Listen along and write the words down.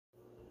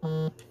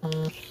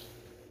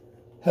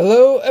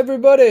Hello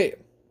everybody,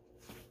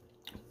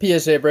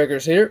 PSA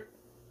Breakers here,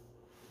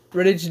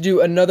 ready to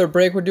do another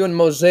break. We're doing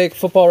Mosaic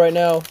football right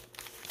now.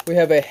 We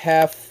have a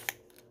half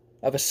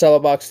of a cello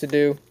box to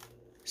do,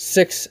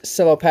 6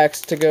 cello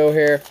packs to go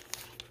here.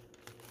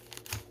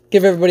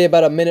 Give everybody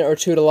about a minute or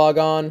two to log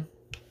on.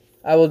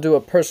 I will do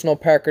a personal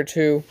pack or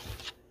two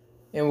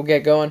and we'll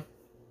get going.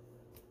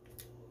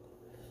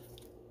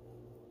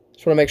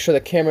 Just want to make sure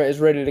the camera is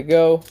ready to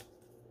go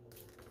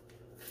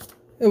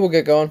and we'll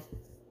get going.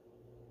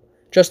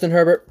 Justin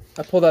Herbert,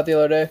 I pulled out the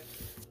other day.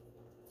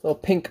 Little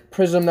pink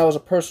Prizm, that was a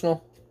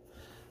personal.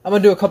 I'm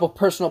going to do a couple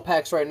personal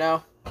packs right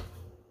now.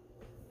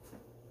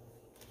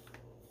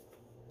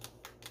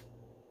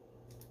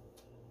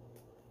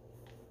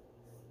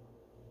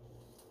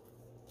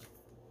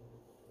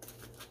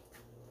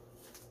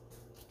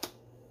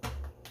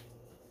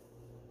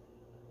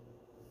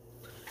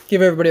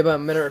 Give everybody about a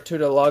minute or two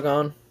to log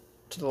on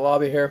to the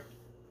lobby here.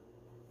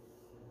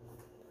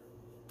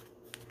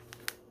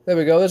 There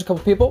we go, there's a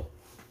couple people.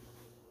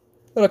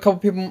 Let a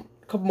couple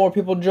more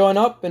people join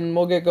up, and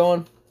we'll get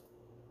going.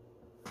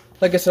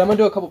 Like I said, I'm gonna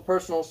do a couple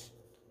personals,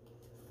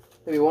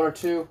 maybe 1 or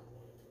 2.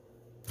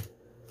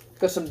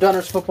 Got some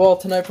Dunners football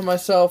tonight for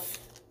myself.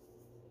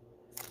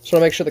 Just want to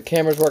make sure the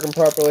camera's working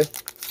properly.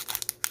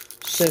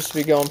 Seems to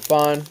be going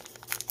fine.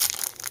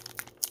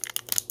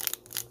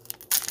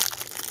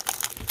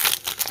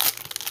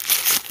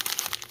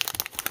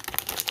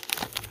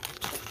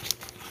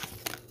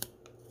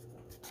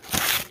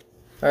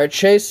 All right,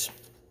 Chase.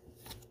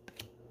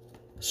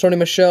 Sony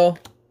Michel,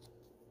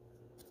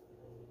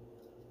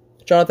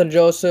 Jonathan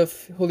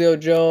Joseph, Julio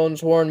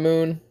Jones, Warren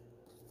Moon.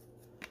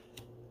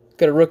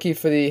 Got a rookie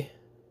for the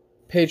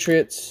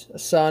Patriots,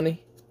 Asani.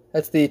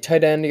 That's the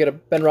tight end. You got a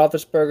Ben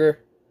Roethlisberger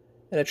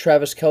and a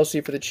Travis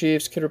Kelce for the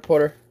Chiefs, Kid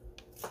Reporter.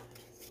 But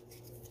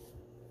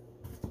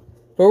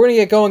we're going to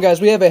get going,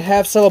 guys. We have a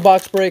half cello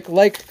box break.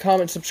 Like,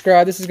 comment,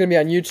 subscribe. This is going to be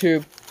on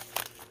YouTube.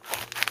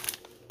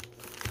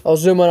 I'll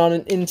zoom on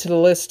into the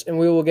list and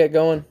we will get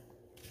going.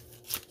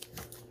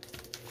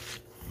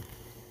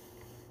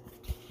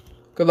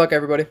 Good luck,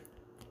 everybody.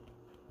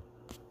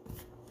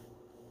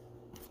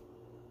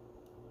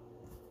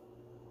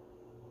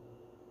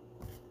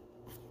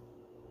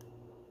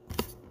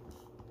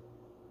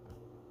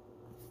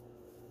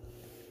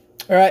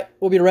 All right,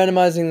 we'll be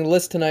randomizing the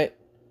list tonight.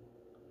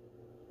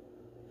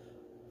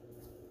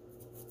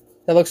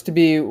 That looks to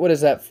be, what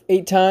is that,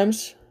 8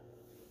 times?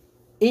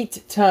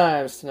 8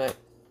 times tonight.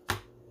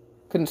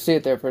 Couldn't see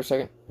it there for a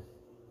second.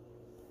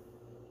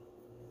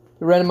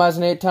 We're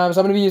randomizing 8 times.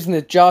 I'm going to be using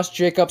the Josh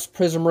Jacobs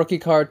Prizm rookie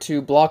card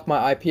to block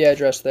my IP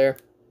address there.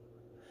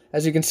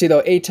 As you can see,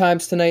 though, 8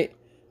 times tonight.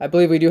 I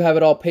believe we do have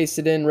it all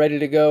pasted in, ready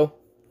to go.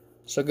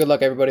 So good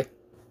luck, everybody.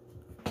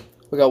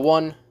 We got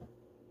 1,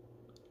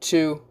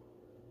 2,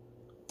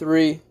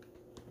 3,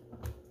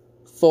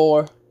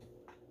 4,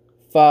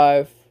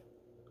 5,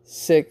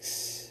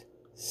 6,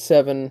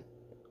 7,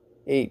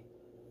 8.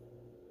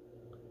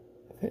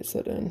 Paste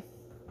that in.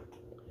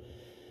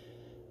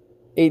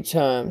 8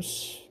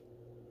 times.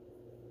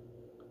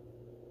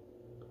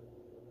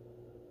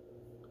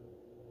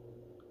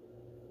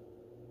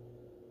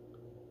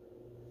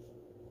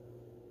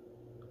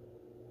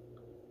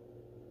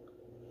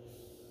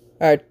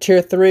 All right,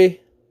 Tier 3.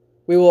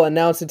 We will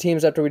announce the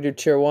teams after we do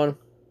Tier 1.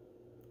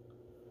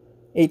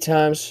 8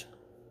 times.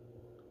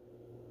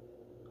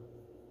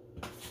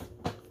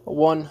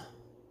 1,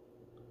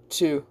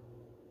 2,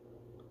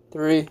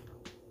 3,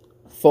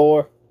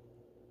 4,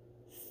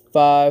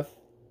 5,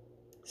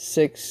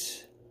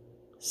 6,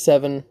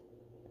 7,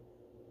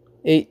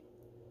 8.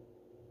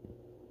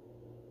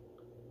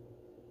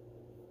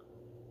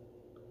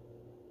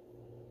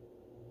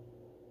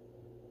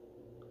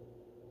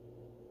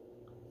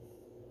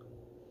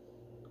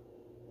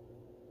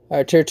 All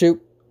right, Tier 2.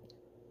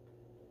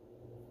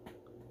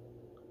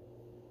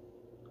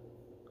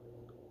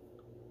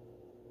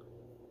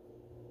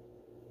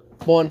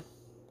 1,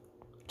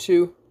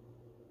 2,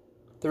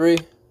 3,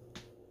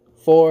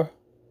 4,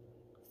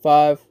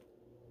 5,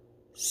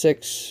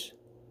 6,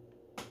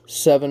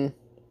 7,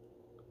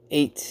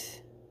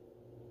 8.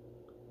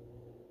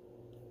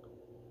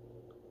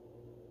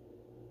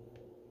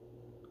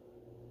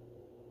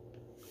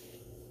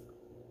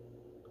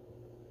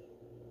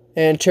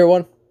 And Tier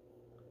 1.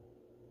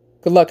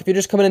 Good luck. If you're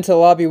just coming into the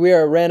lobby, we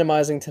are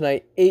randomizing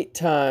tonight 8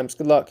 times.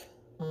 Good luck.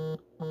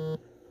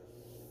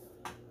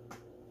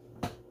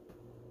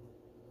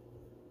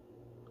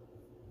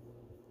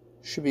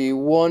 Should be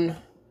 1,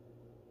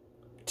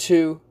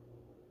 2,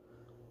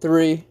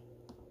 3,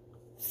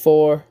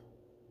 4,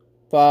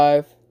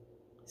 5,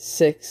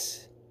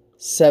 6,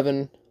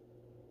 7,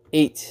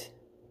 8.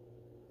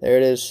 There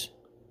it is.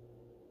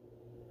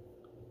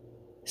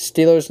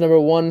 Steelers number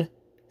 1.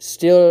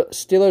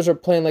 Steelers are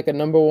playing like a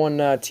number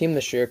 1 team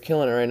this year,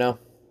 killing it right now.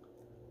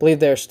 Believe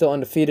they're still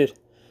undefeated.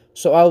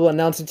 So I will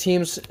announce the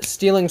teams.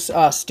 Sterling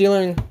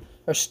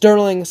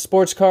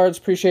Sports Cards,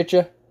 appreciate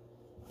you.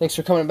 Thanks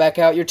for coming back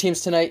out. Your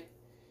teams tonight.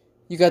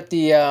 You got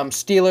the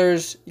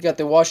Steelers, you got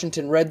the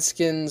Washington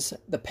Redskins,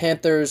 the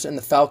Panthers, and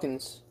the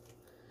Falcons.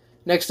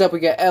 Next up, we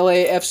got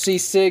LAFC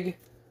SIG.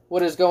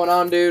 What is going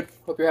on, dude?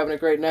 Hope you're having a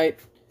great night.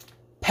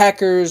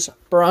 Packers,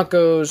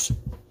 Broncos,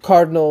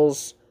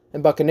 Cardinals,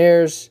 and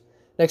Buccaneers.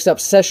 Next up,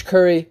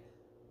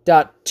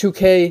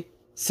 SeshCurry.2K.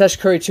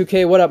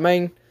 SeshCurry2K, what up,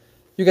 man?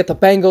 You got the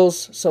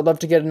Bengals, so I'd love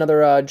to get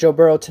another Joe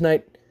Burrow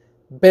tonight.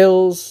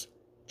 Bills,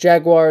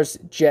 Jaguars,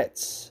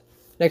 Jets.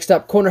 Next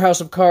up, Corner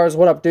House of Cards.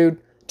 What up,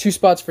 dude? 2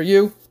 spots for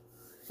you.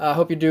 I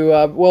hope you do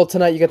well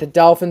tonight. You got the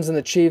Dolphins and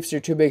the Chiefs, your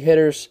 2 big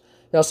hitters.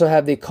 You also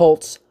have the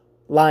Colts,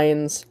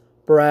 Lions,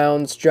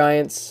 Browns,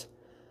 Giants,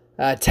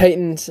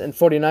 Titans, and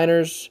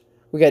 49ers.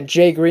 We got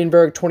Jay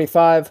Greenberg,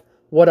 25.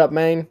 What up,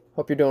 man?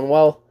 Hope you're doing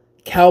well.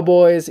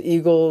 Cowboys,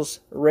 Eagles,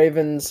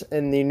 Ravens,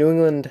 and the New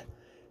England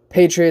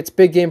Patriots.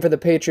 Big game for the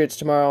Patriots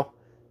tomorrow.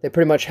 They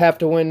pretty much have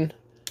to win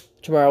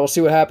tomorrow. We'll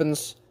see what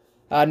happens.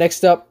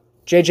 Next up,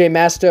 JJ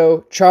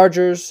Masto,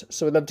 Chargers.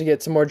 So we'd love to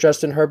get some more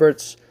Justin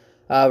Herberts.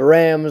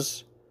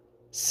 Rams,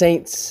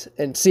 Saints,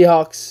 and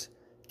Seahawks.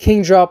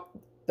 King Drop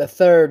the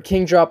third.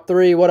 King Drop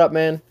 3. What up,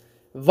 man?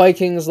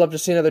 Vikings. Love to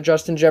see another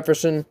Justin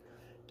Jefferson.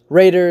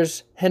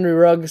 Raiders, Henry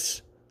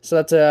Ruggs. So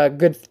that's a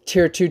good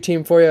tier 2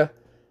 team for you.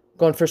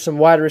 Going for some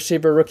wide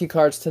receiver rookie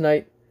cards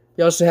tonight.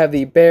 You also have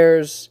the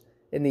Bears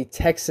and the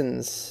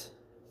Texans.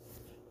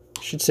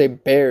 I should say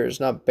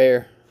Bears, not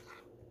Bear.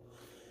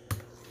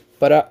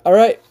 But, all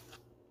right.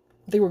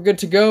 I think we're good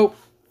to go.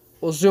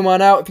 We'll zoom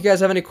on out. If you guys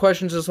have any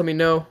questions, just let me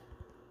know.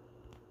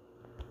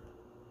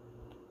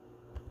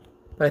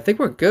 But I think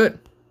we're good.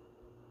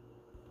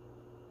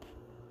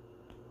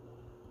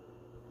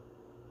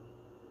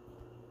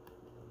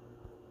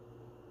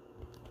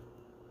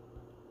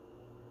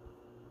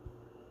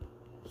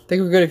 I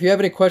think we're good. If you have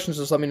any questions,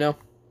 just let me know.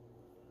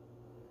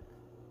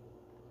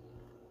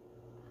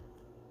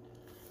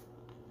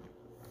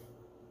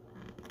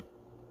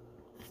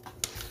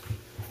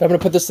 I'm going to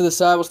put this to the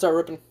side. We'll start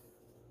ripping.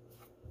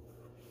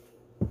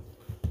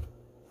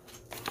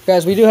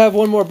 Guys, we do have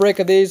one more break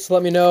of these.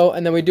 Let me know.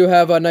 And then we do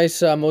have a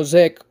nice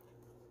Mosaic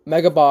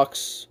Mega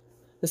Box.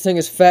 This thing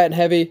is fat and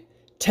heavy.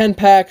 10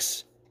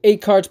 packs,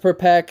 8 cards per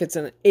pack. It's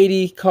an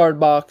 80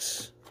 card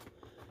box.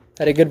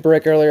 Had a good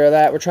break earlier of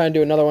that. We're trying to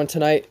do another one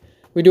tonight.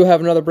 We do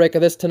have another break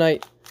of this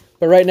tonight.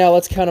 But right now,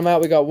 let's count them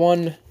out. We got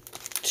 1,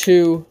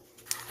 2,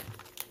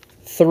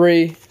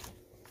 3,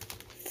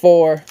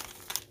 4,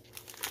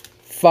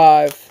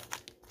 5,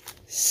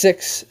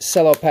 6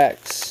 cello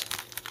packs.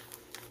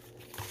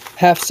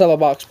 Half cello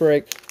box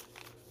break.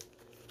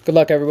 Good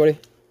luck, everybody.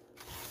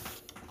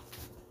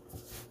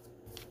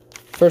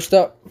 First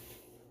up.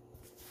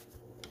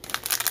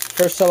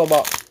 First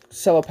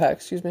cello pack,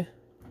 excuse me.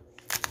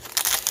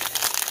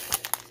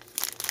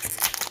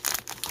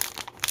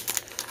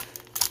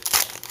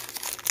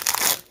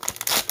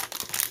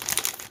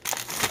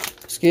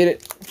 Let's get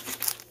it.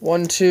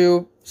 1,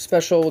 2,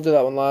 special. We'll do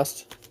that one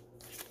last.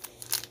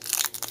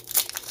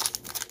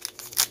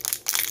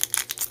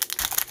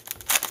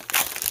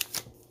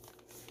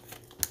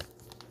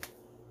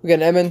 We got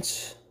an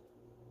Emmons,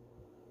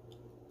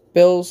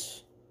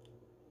 Bills,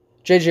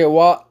 J.J.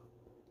 Watt,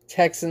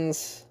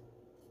 Texans,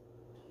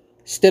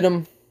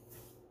 Stidham,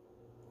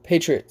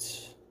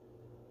 Patriots.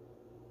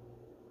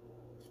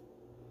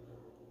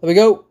 There we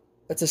go.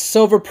 That's a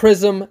silver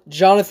Prizm,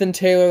 Jonathan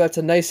Taylor. That's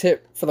a nice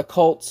hit for the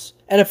Colts.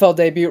 NFL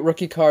debut,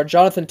 rookie card,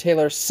 Jonathan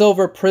Taylor,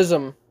 silver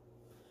Prizm,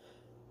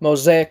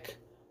 Mosaic,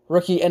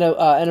 rookie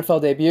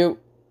NFL debut.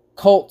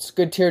 Colts,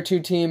 good tier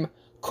 2 team.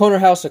 Corner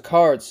House of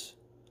Cards.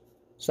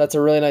 So that's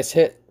a really nice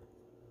hit.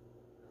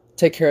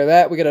 Take care of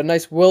that. We got a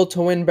nice will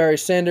to win Barry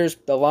Sanders,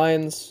 the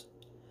Lions.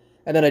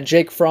 And then a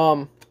Jake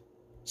Fromm,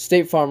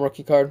 State Farm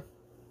rookie card.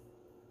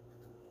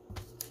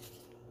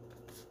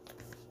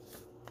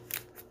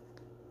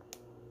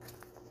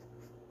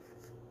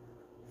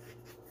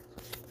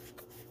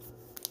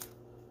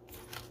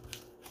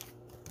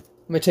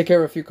 Let me take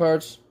care of a few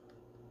cards.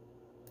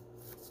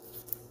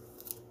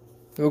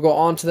 And we'll go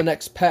on to the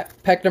next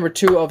pack. Pack number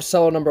 2 of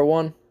cello number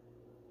 1.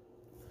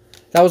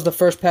 That was the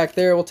first pack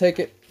there. We'll take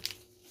it.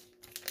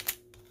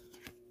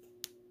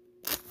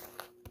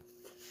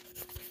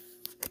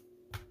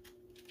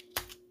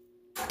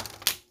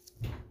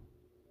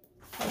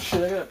 Oh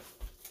shit, I gotta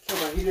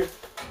kill my heater.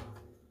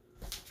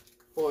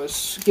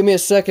 Boys, give me a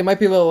second. Might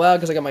be a little loud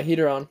because I got my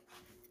heater on.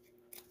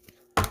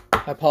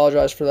 I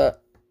apologize for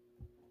that.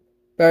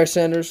 Barry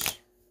Sanders.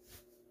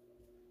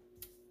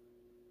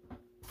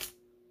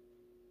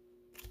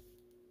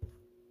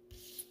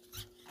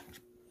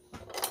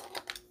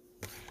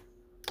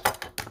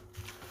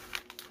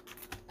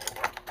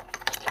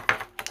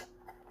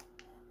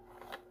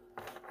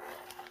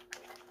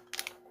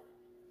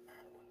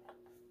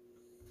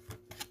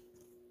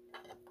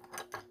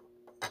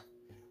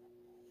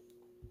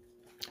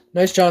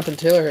 Nice Jonathan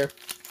Taylor here.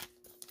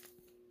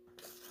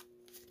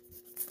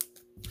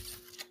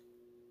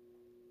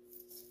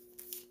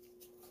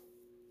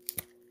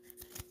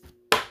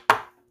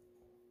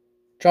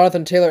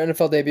 Jonathan Taylor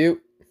NFL debut.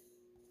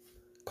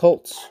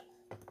 Colts.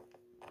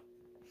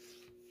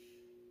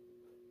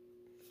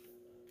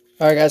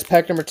 Alright guys,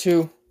 pack number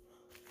 2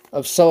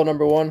 of cello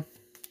number 1.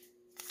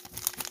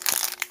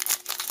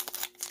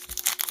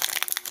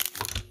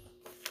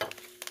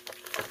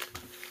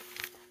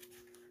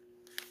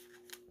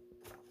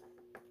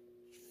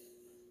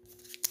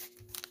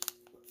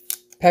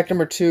 Pack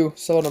number 2,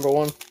 cello number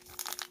 1.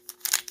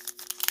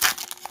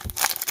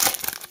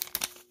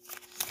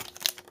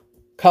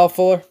 Kyle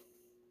Fuller.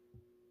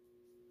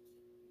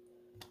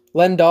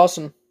 Len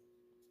Dawson.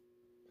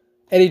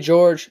 Eddie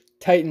George,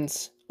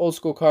 Titans. Old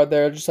school card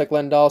there, just like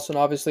Len Dawson.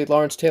 Obviously,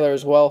 Lawrence Taylor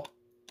as well.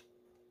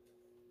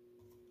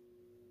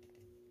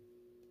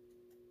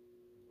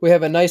 We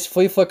have a nice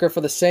flea flicker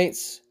for the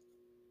Saints.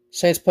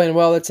 Saints playing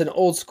well. That's an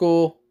old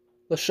school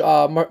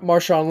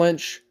Marshawn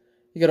Lynch.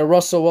 You got a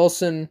Russell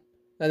Wilson,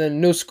 and then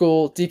new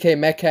school DK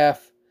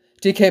Metcalf.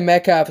 DK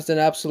Metcalf is an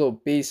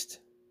absolute beast.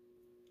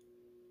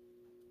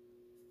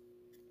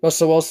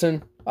 Russell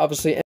Wilson,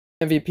 obviously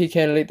MVP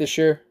candidate this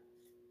year.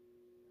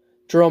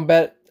 Jerome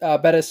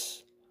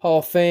Bettis, Hall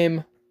of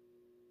Fame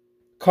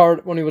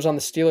card when he was on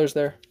the Steelers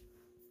there.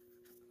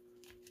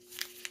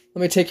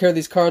 Let me take care of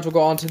these cards. We'll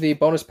go on to the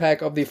bonus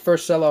pack of the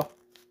first cello.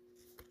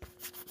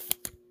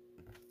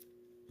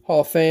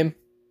 Hall of Fame.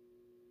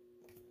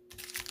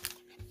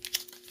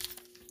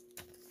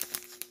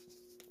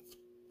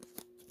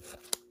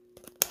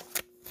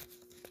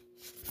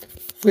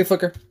 Flea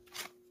Flicker.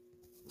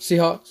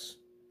 Seahawks.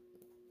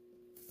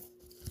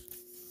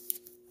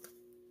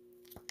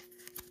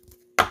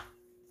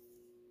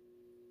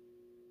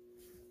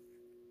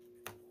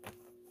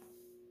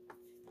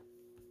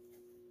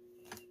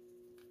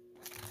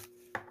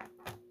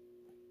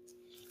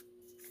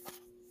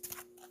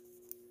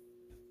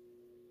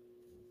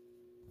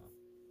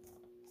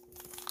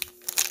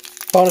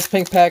 Bonus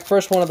pink pack,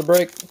 first one of the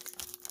break.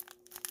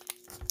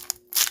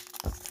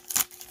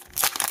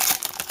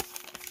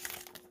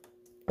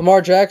 Lamar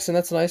Jackson,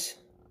 that's nice.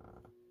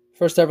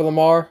 First ever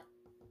Lamar.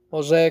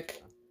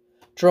 Mosaic.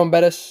 Jerome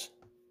Bettis.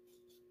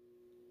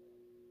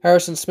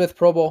 Harrison Smith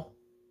Pro Bowl.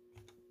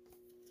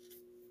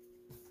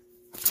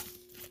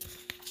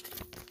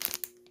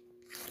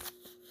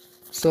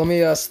 So let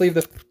me sleeve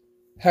the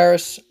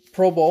Harris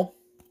Pro Bowl.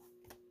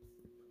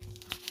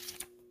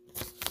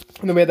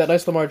 And then we had that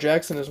nice Lamar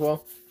Jackson as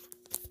well.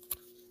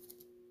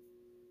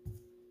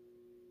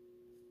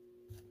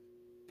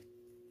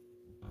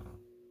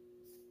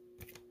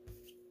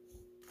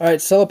 All right,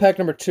 cello pack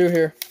number 2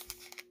 here.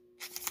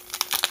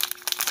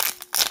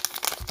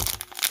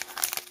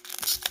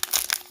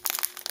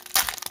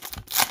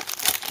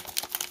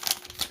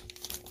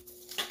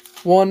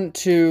 One,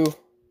 two,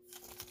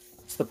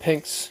 it's the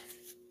pinks.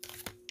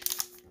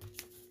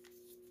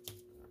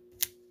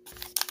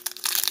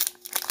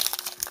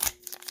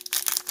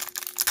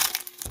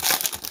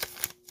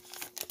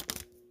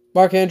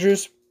 Mark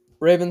Andrews,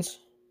 Ravens.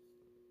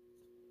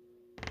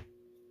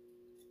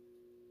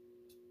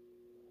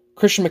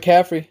 Christian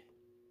McCaffrey.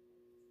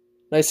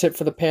 Nice hit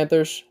for the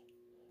Panthers.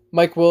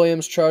 Mike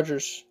Williams,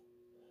 Chargers.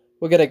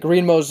 We'll get a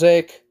green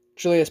mosaic,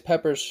 Julius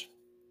Peppers.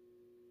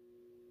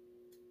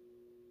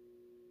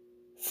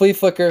 Flea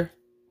Flicker,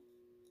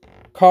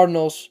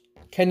 Cardinals,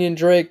 Kenyon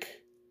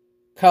Drake,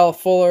 Kyle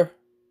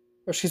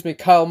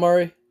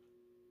Murray,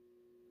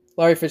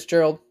 Larry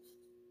Fitzgerald.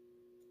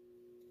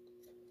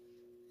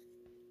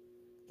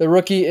 The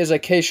rookie is a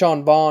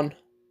Keyshawn Vaughn,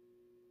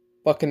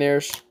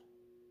 Buccaneers.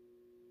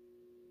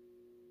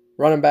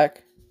 Running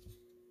back.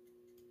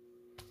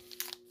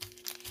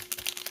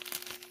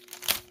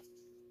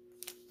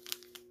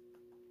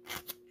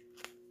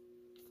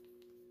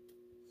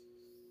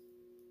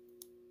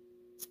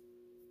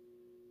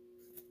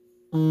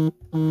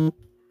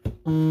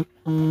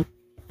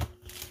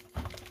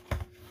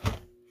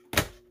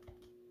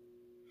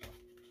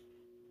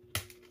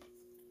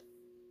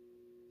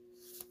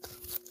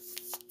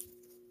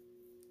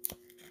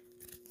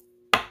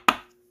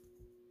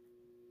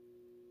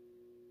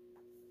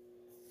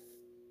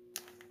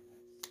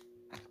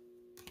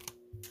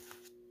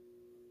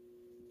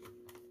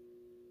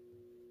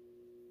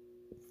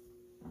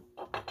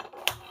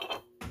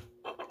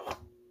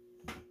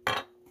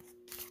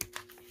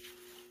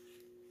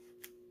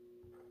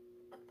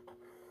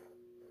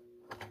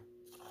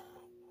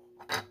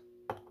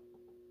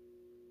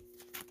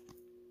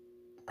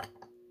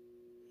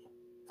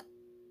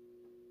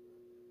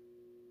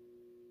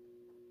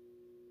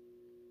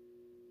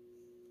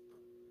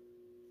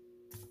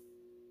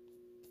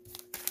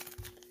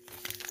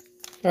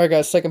 All right,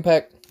 guys, second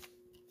pack.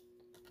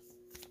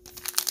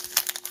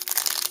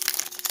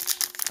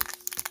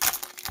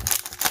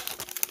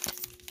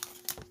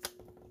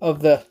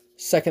 Of the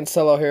second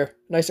cello here.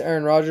 Nice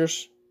Aaron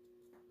Rodgers.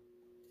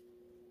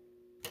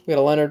 We got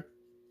a Leonard.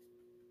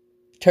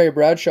 Terry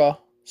Bradshaw,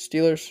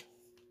 Steelers.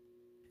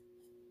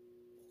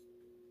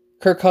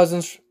 Kirk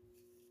Cousins,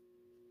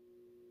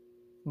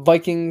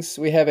 Vikings.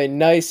 We have a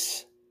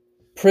nice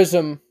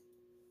Prizm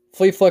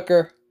Flea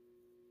Flicker.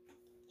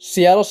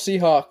 Seattle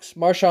Seahawks,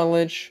 Marshawn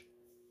Lynch,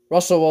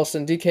 Russell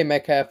Wilson, DK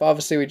Metcalf.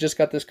 Obviously, we just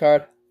got this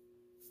card.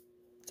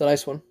 It's a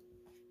nice one.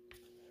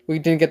 We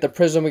didn't get the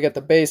Prizm, we got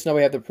the base. Now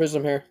we have the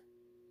Prizm here.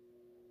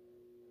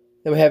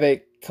 Then we have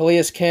a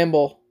Calais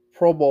Campbell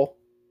Pro Bowl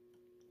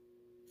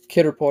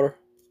kid reporter.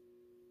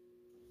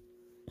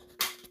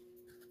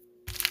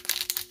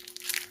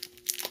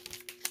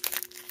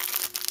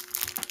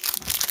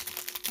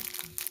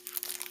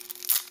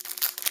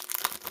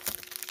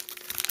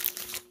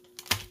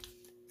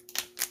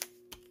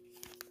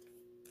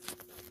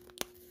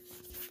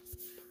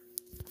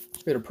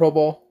 We had a Pro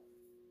Bowl.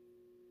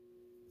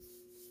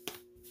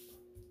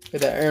 We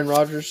had that Aaron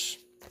Rodgers.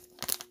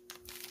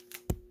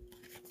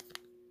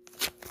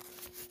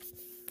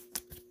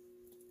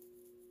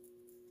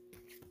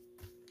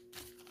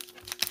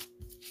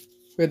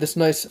 We had this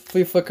nice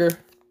flea flicker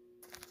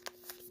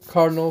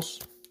Cardinals.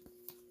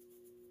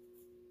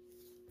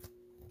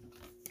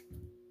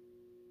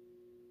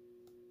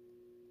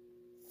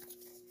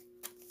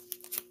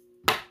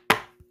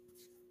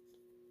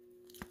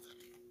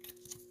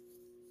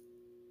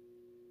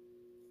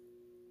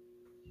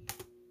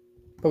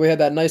 But we had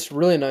that nice,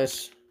 really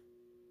nice,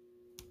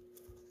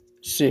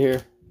 see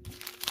here,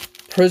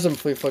 Prizm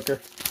flea flicker,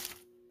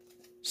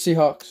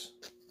 Seahawks.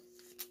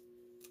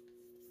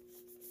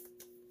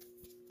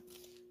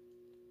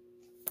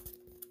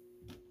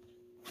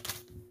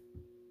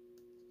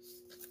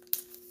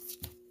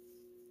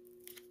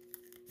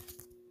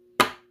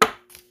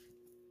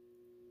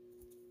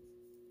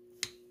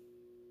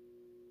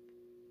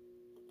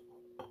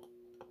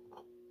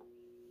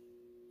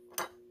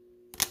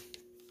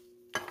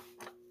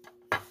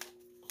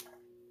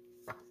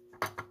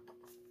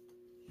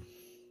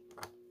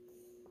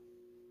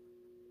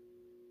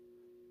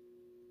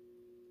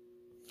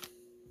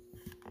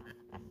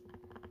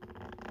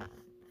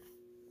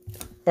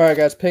 Alright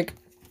guys, pink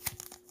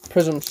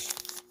Prizms.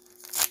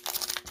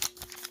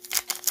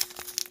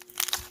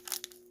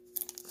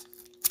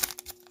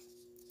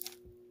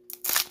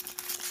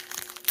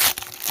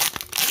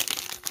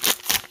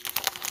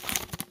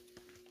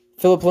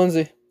 Philip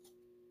Lindsay.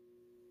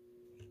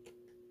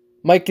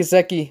 Mike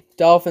Gesicki,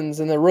 Dolphins,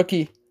 and the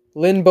rookie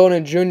Lynn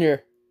Bonin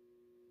Jr.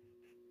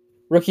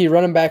 Rookie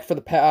running back for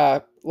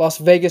the Las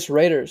Vegas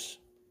Raiders.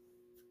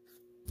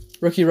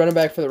 Rookie running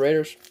back for the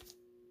Raiders.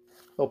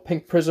 Little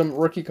pink Prizm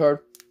rookie card.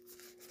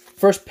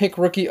 First pink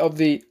rookie of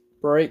the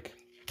break.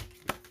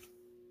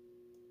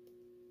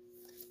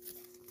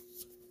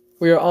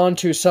 We are on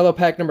to cello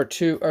pack number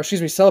 2, or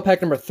excuse me, cello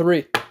pack number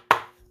 3.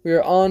 We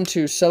are on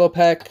to cello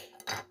pack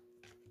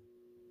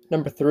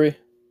number 3.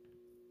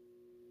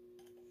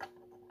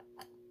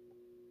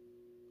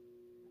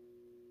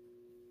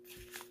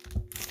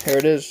 Here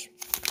it is.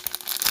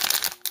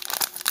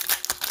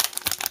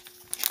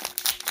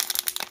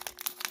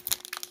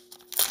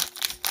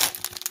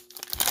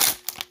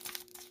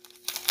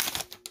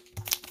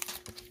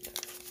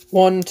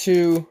 One,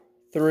 two,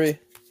 three.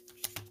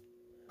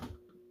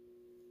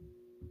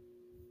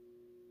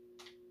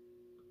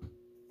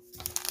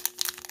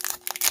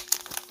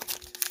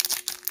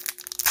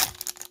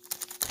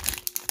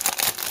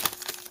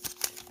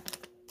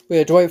 We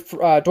have Dwight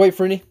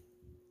Freeney,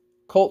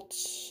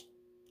 Colts,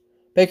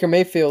 Baker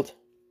Mayfield,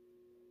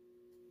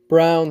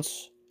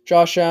 Browns,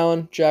 Josh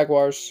Allen,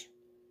 Jaguars,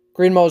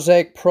 Green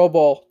Mosaic Pro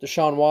Bowl,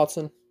 Deshaun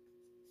Watson,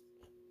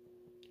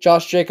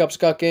 Josh Jacobs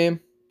got game.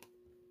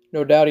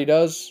 No doubt he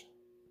does.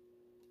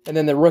 And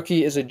then the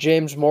rookie is a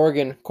James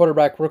Morgan,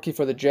 quarterback rookie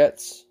for the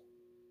Jets.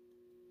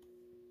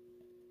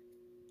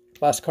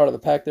 Last card of the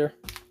pack there.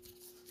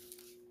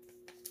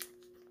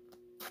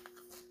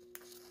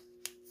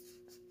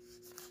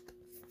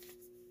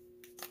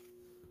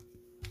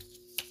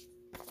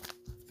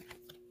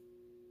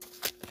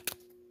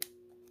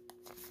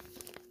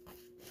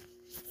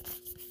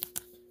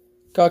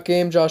 Got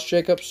game, Josh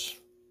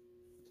Jacobs.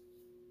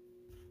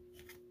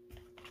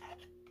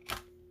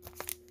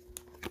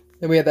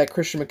 Then we had that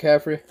Christian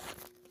McCaffrey.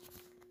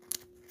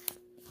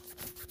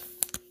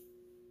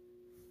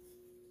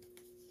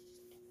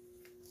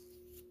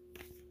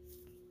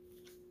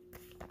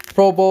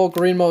 Pro Bowl,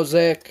 Green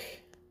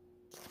Mosaic,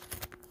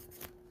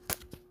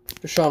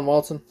 Deshaun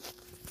Watson.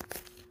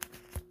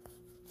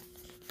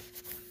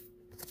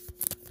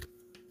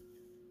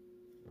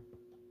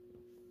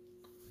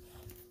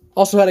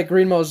 Also had a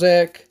Green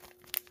Mosaic,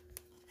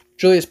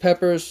 Julius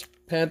Peppers,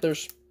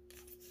 Panthers.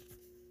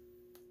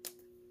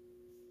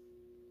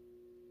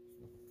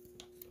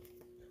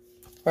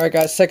 Alright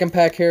guys, second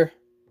pack here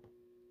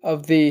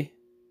of the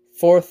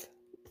of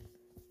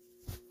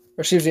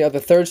the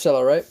third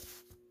cello, right?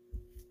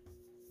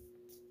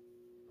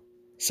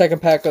 Second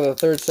pack of the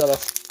third cello.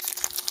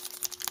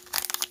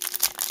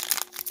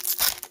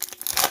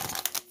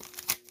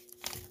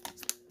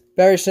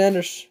 Barry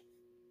Sanders,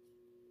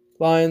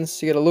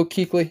 Lions. You get a Luke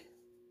Kuechly,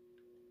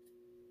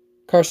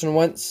 Carson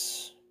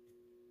Wentz,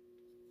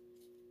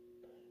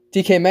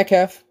 DK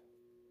Metcalf.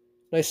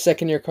 Nice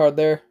second-year card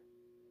there.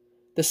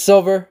 The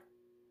silver,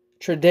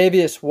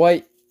 Tre'Davious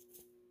White,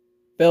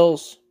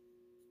 Bills.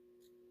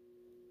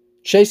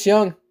 Chase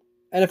Young,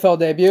 NFL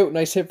debut.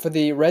 Nice hit for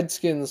the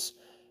Redskins.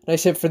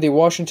 Nice hit for the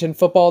Washington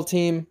football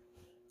team.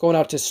 Going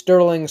out to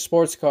Sterling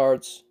Sports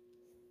Cards.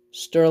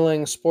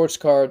 Sterling Sports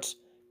Cards.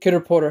 Kid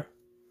Reporter.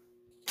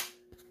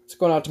 It's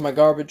going out to my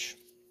garbage.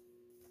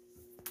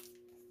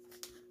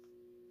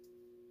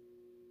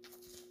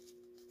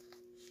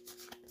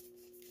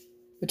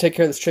 We take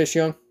care of this Chase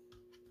Young.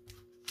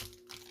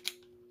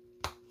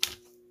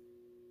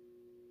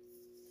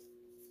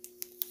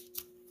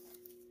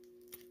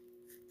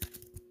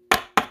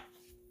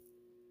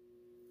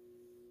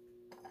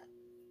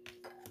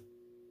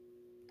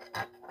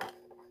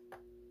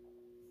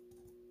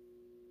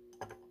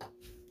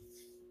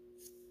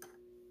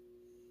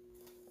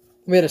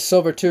 We had a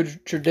silver too,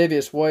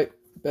 Tre'Davious White,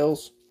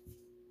 Bills.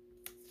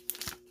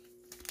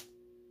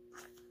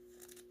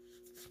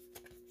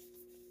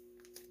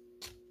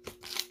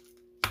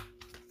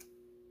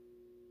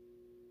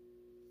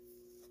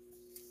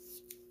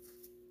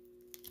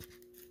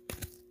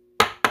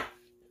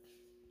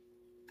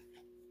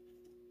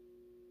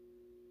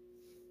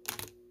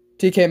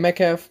 DK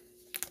Metcalf,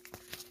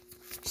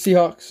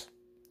 Seahawks.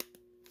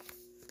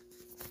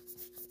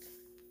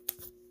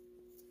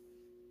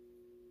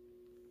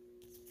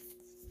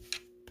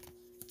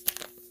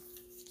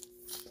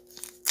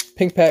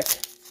 Pink pack.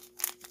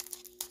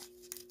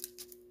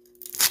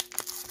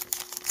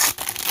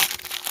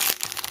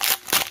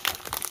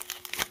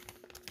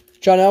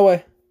 John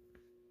Elway,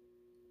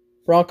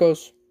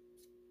 Broncos.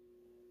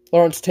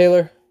 Lawrence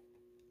Taylor,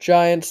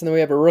 Giants. And then we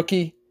have a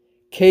rookie,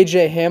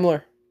 KJ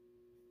Hamler,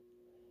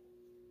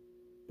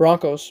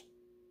 Broncos.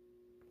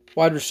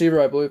 Wide receiver,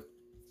 I believe.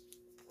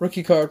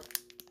 Rookie card.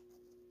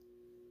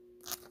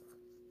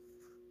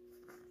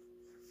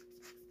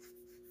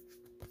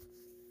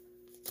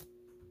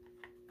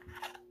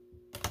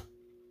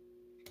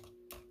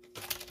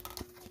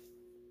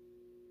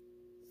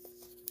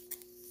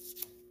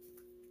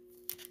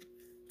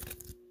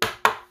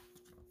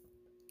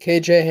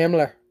 KJ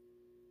Hamler.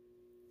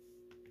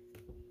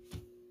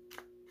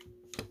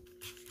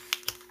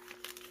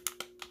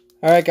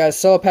 All right,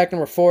 guys. Cello pack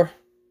number 4.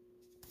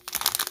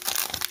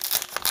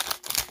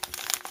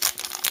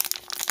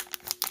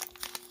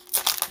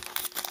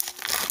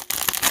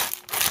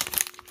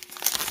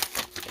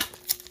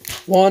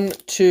 One,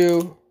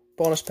 two,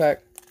 bonus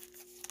pack.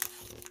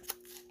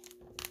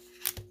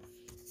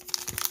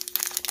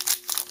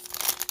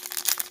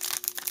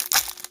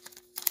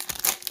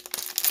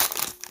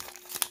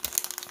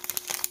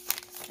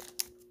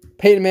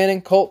 Peyton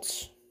Manning,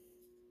 Colts.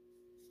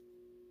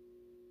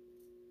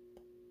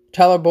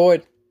 Tyler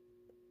Boyd,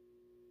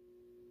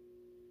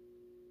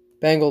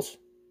 Bengals.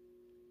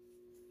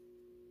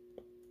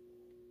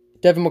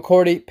 Devin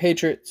McCourty,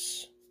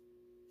 Patriots.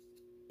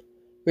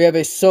 We have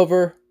a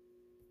silver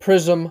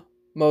Prizm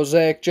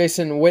Mosaic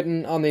Jason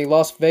Witten on the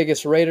Las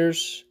Vegas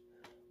Raiders.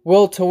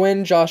 Will to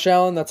win, Josh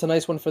Allen. That's a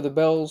nice one for the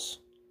Bills.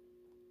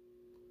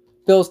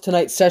 Bills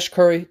tonight, Sesh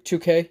Curry,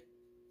 2K.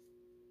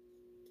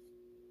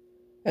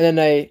 And then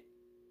a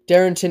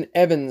Darrington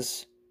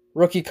Evans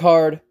rookie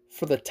card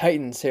for the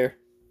Titans here.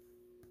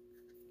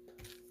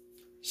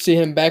 See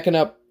him backing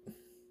up.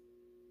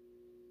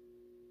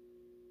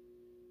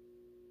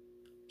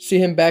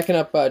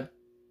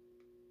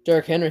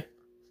 Derrick Henry.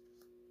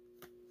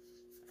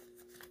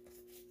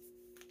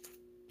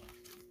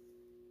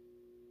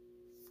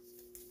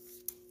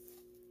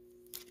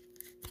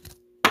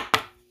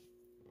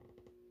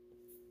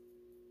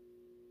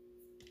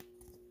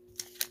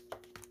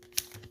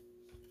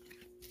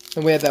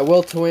 And we have that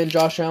will to win,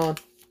 Josh Allen.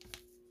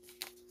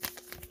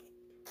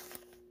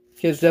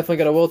 Kid's definitely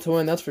got a will to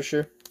win, that's for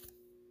sure.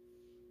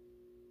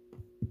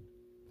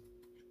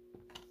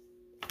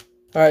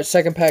 All right,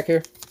 second pack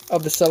here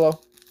of the cello.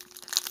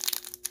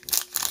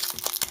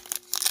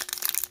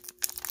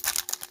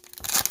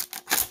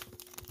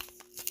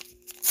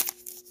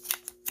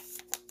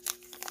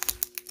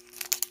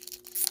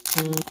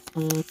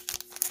 All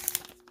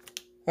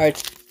right,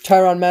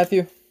 Tyrann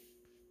Mathieu.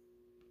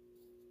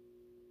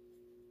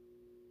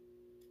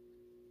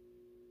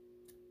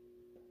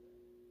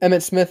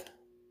 Emmitt Smith,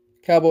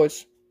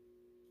 Cowboys.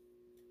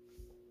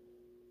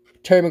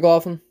 Terry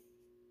McLaughlin,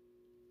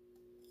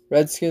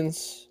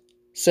 Redskins.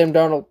 Sam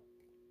Darnold,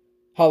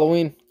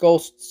 Halloween,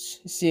 Ghosts,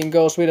 seeing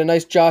Ghosts. We had a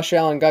nice Josh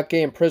Allen, got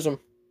game, Prizm.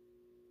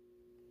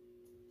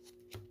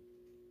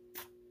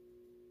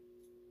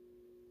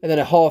 And then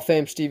a Hall of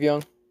Fame, Steve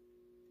Young.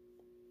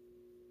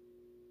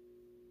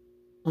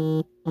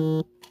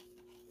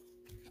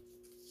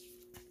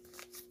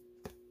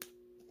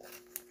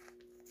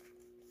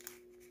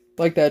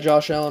 Like that,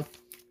 Josh Allen.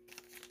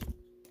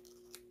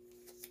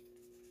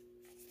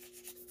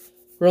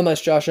 Real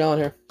nice Josh Allen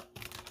here.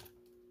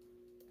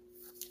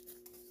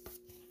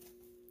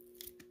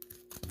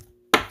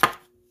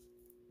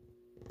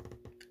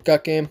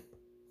 Got game.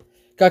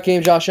 Got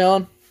game, Josh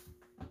Allen.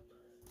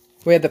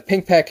 We had the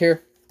pink pack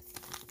here.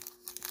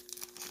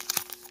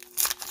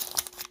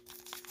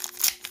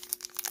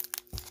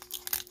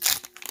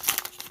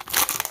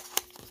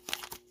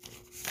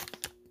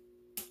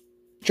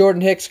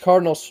 Jordan Hicks,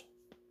 Cardinals.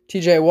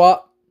 TJ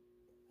Watt.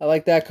 I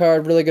like that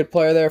card. Really good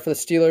player there for the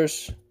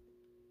Steelers. And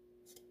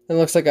it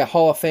looks like a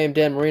Hall of Fame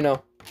Dan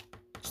Marino.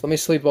 So let me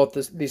sleeve both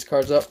these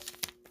cards up.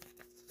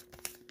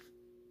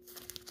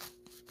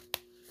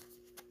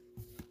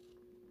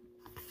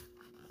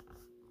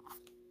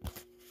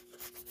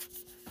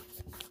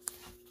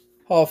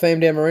 Hall of Fame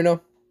Dan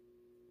Marino.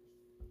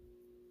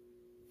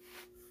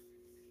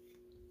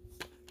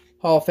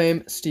 Hall of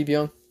Fame, Steve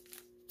Young.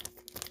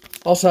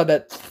 Also had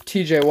that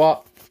TJ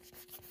Watt.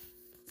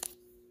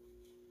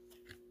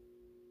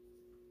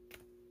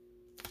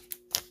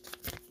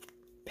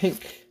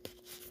 Pink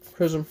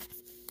Prizm.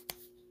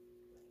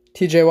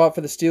 TJ Watt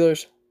for the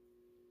Steelers.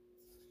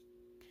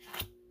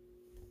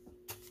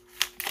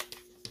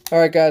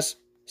 Alright, guys.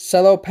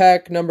 Cello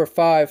pack number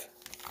 5.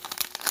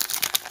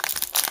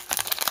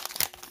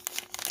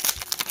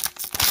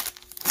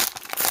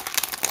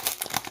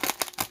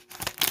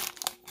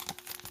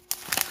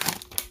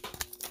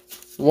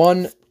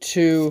 One,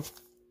 two,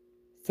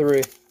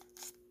 three.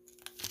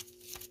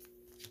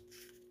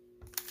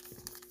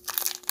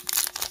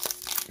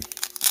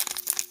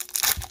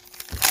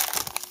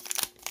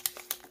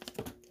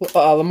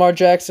 Lamar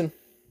Jackson.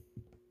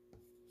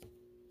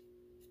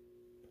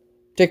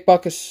 Dick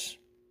Buckus.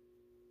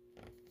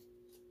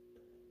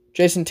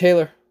 Jason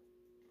Taylor.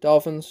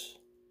 Dolphins.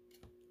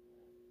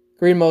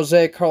 Green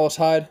Mosaic, Carlos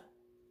Hyde.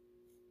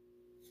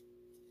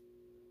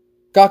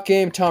 Got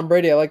game, Tom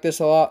Brady. I like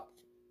this a lot.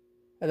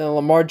 And then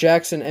Lamar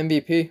Jackson,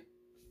 MVP.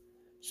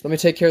 So let me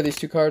take care of these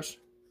 2 cards.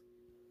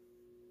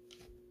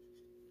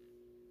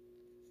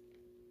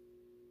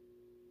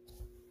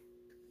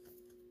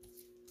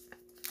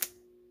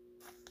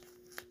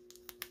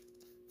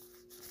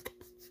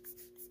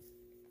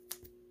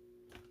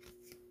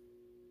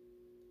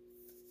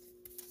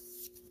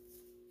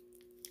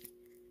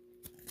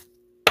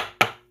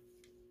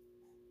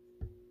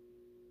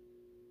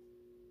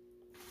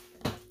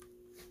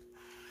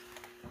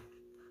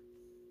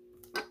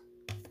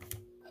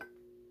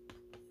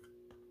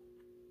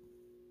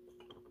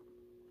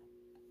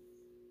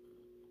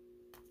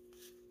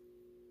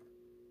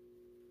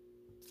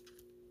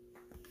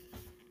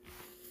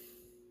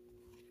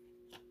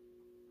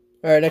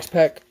 Alright, next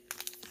pack.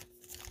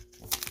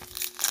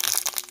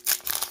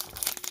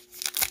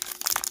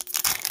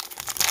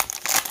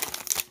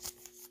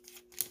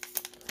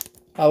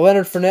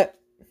 Leonard Fournette.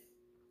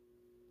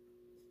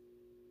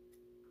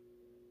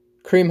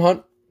 Kareem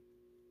Hunt.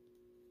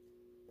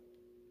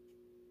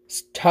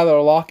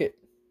 Tyler Lockett.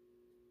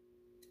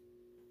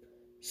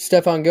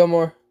 Stephon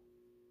Gilmore.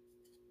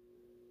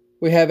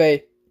 We have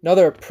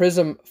another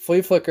Prizm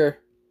Flea Flicker.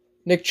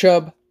 Nick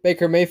Chubb,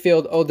 Baker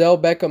Mayfield, Odell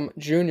Beckham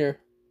Jr.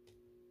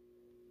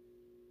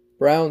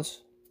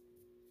 Browns.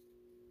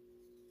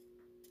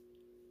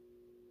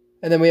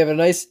 And then we have a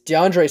nice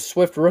DeAndre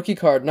Swift rookie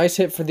card. Nice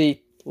hit for the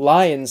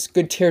Lions.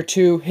 Good tier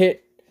 2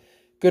 hit.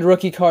 Good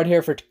rookie card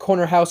here for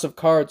Corner House of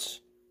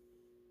Cards.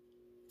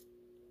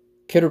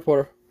 Kid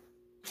Reporter.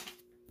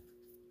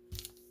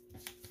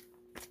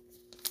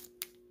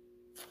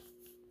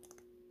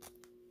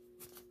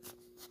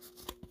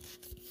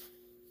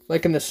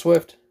 Liking the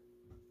Swift.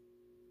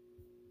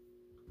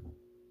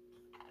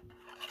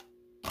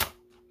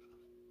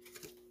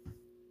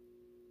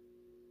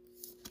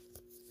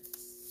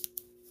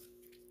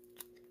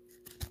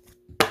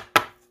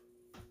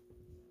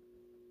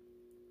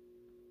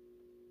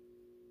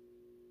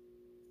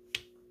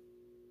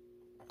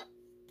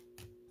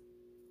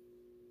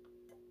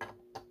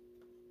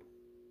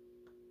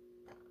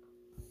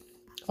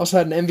 Also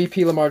had an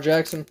MVP Lamar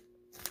Jackson.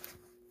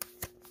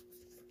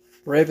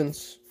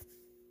 Ravens.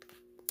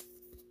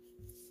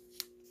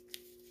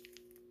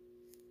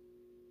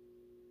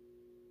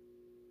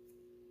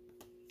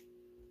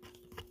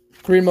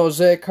 Green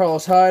Mosaic,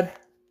 Carlos Hyde.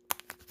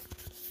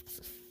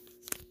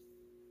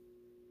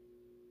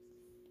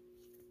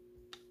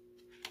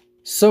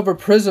 Silver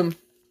Prizm,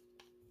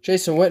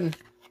 Jason Witten.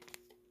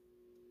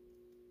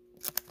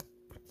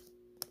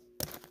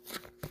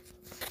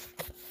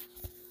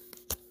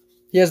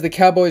 He has the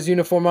Cowboys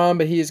uniform on,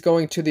 but he is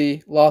going to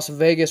the Las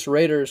Vegas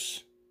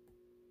Raiders.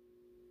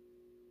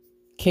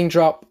 King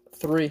Drop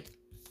 3.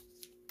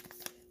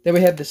 Then we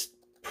have this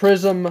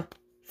Prizm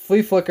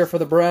Flea Flicker for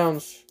the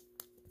Browns.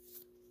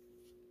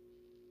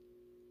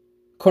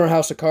 Corner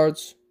House of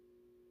Cards.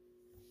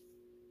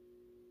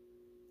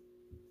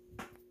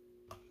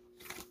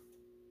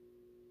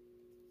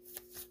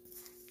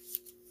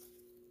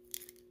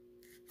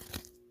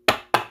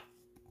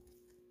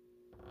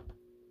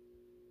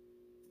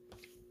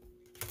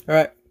 All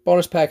right,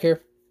 bonus pack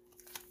here.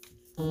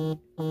 Oh,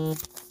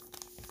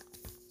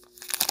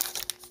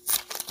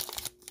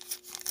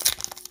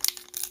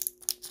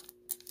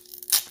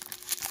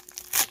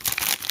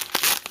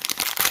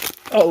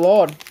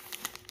 Lord.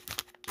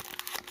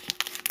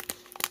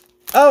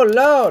 Oh,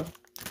 Lord.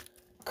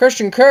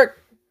 Christian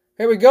Kirk.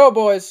 Here we go,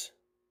 boys.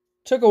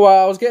 Took a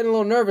while. I was getting a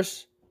little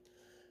nervous.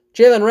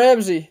 Jalen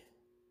Ramsey.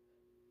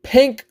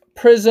 Pink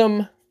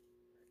Prizm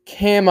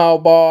Camo,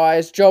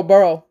 boys. Joe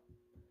Burrow.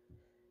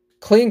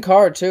 Clean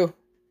card, too.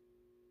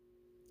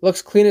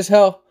 Looks clean as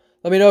hell.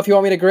 Let me know if you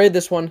want me to grade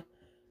this one.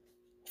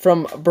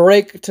 From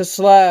break to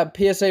slab.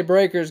 PSA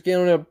breakers.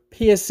 Getting a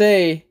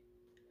PSA.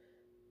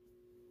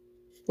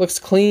 Looks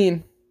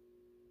clean.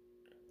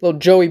 Little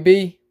Joey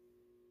B.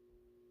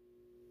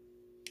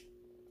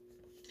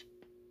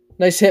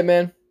 Nice hit,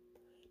 man.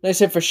 Nice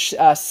hit for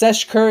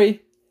Sesh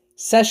Curry.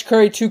 Sesh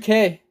Curry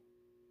 2K.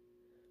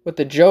 With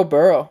the Joe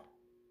Burrow.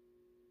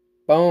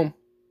 Boom.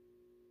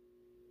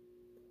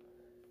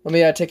 Let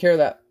me take care of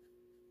that.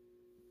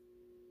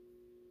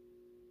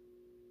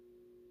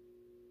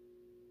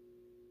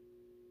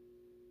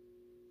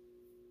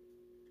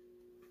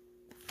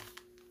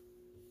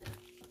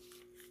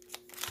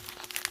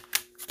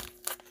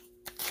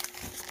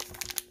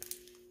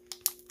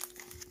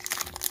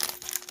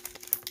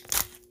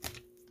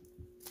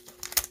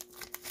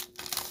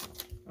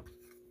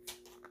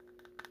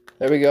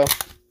 There we go.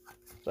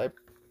 I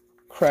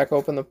crack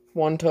open the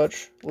one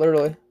touch,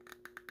 literally.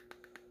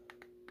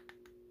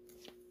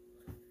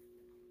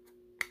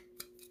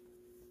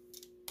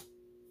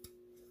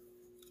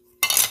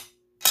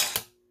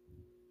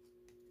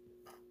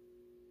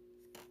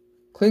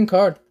 Clean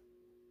card.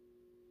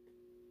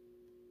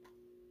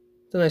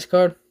 It's a nice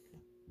card.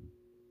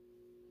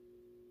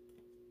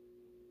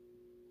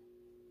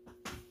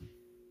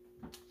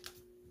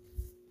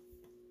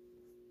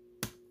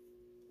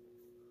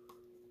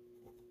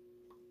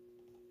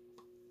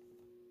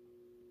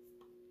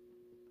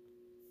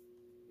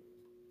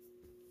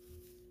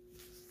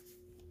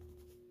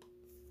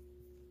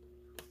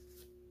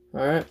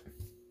 All right.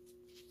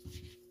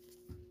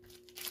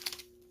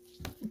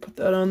 Put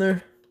that on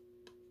there.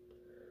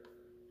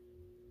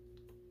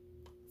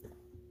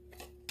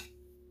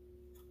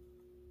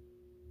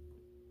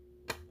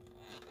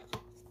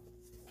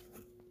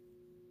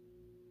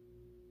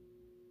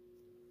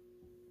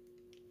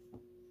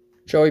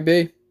 Joey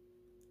B.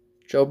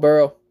 Joe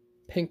Burrow.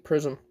 Pink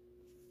Prizm.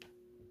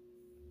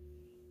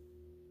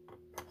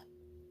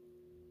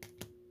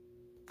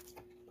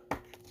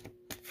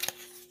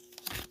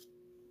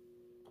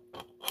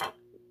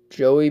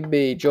 Joey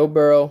B. Joe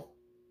Burrow.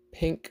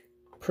 Pink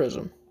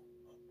Prizm.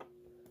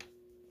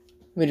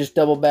 Let me just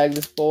double bag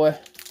this boy.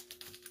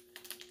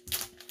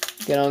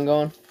 Get on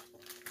going.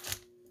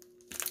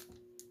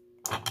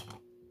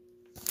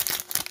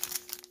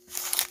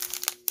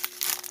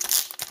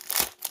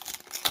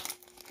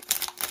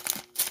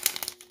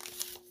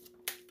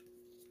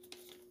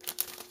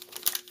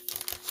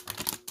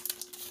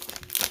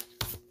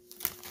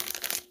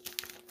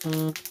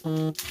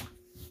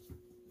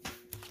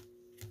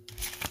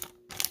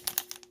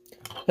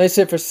 Nice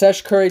hit for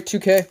Sesh Curry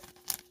 2K.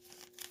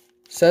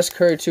 Sesh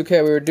Curry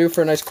 2K. We were due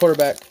for a nice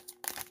quarterback.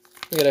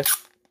 Look at a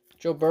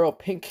Joe Burrow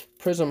Pink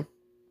Prizm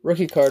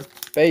rookie card.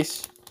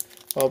 Base.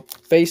 Well,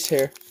 base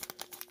here.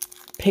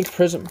 Pink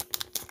Prizm.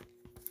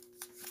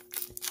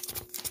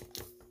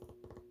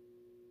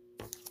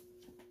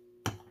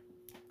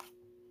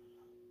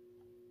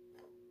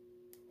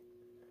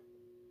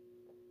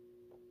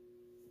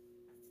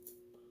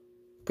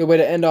 Good way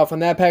to end off on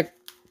that pack.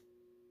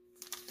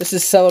 This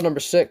is cello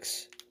number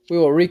 6. We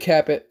will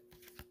recap it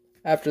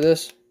after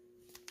this.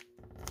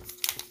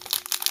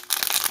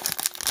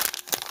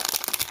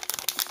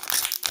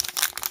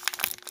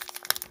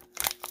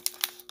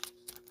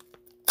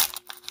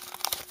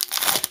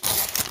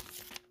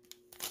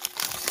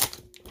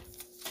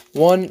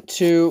 One,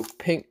 two,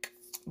 pink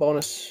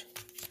bonus.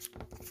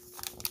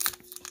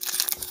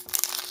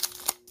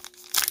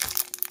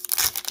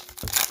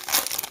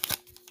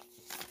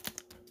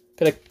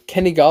 Got a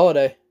Kenny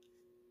Golladay,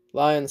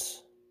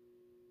 Lions.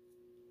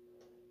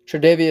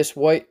 Tre'Davious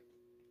White,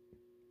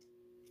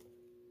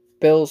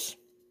 Bills.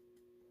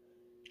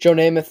 Joe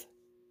Namath,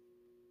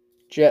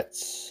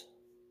 Jets.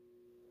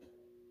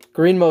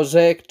 Green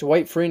Mosaic,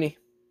 Dwight Freeney,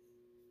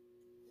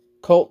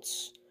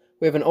 Colts.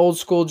 We have an old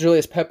school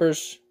Julius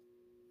Peppers.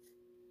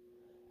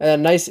 And a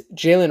nice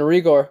Jalen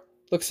Rigor.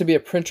 Looks to be a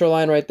printer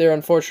line right there,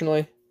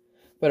 unfortunately.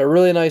 But a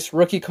really nice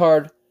rookie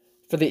card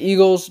for the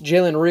Eagles,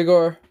 Jalen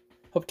Rigor.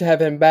 Hope to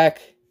have him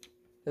back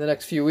in the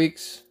next few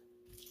weeks.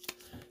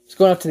 It's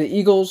going out to the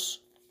Eagles.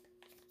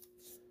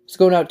 It's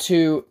going out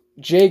to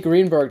Jay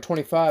Greenberg,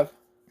 25.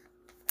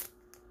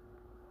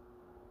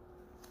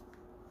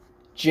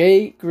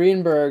 Jay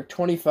Greenberg,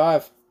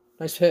 25.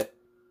 Nice hit.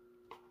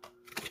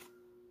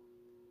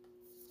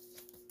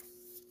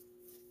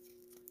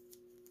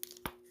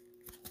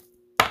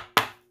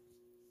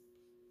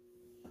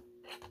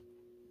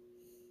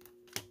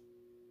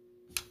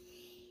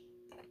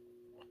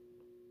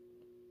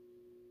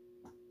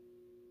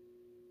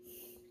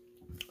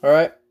 All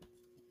right.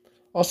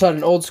 Also had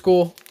an old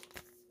school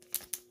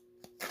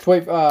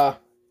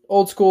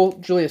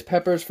Julius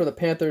Peppers for the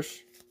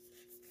Panthers.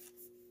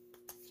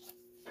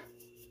 I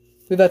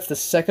believe that's the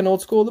second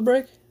old school of the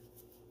break.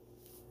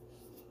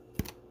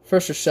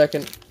 First or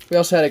second. We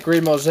also had a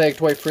green mosaic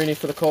Dwight Freeney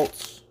for the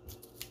Colts.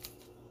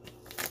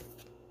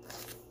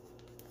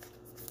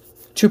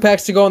 2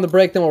 packs to go on the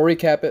break, then we'll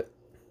recap it.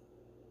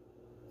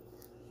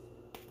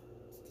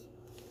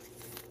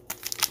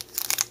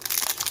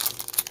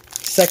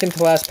 Second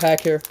to last pack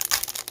here.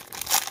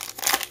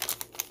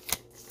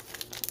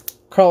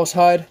 Carlos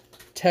Hyde,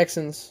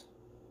 Texans.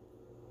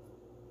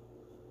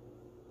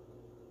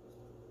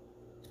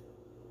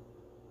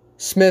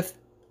 Smith,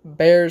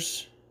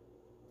 Bears.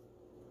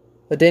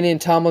 LaDainian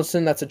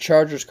Tomlinson, that's a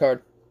Chargers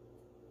card.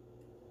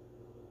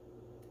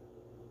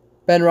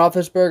 Ben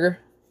Roethlisberger,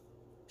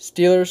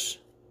 Steelers.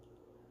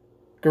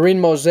 Green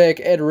Mosaic,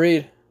 Ed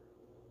Reed.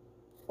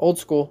 Old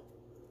school.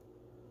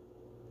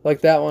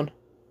 Like that one.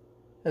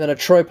 And then a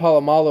Troy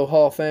Polamalu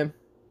Hall of Fame.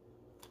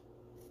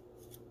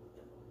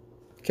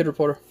 Kid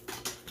Reporter.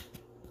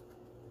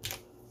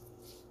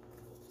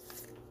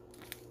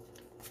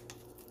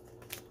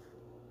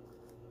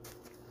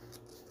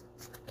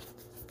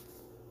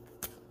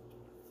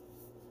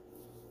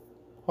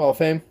 Hall of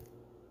Fame.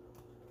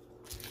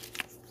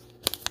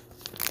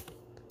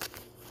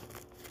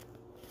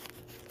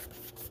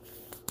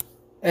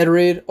 Ed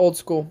Reed, Old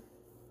School.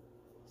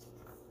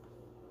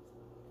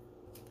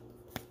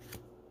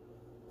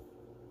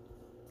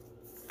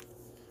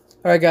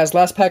 Alright guys,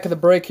 last pack of the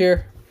break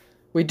here.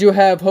 We do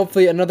have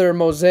hopefully another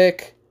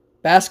Mosaic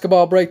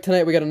basketball break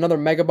tonight. We got another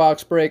Mega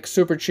Box break,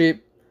 super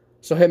cheap.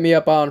 So hit me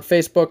up on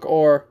Facebook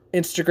or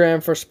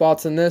Instagram for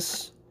spots in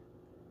this.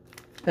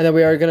 And then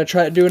we are going to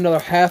try to do another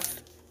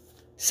half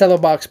cello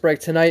box break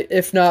tonight.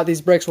 If not,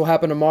 these breaks will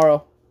happen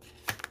tomorrow.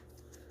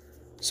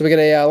 So we get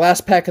a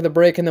last pack of the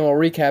break and then we'll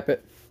recap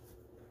it.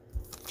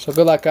 So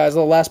good luck guys, a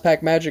little last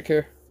pack magic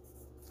here.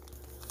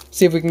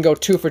 See if we can go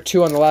 2 for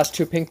 2 on the last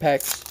 2 pink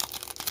packs.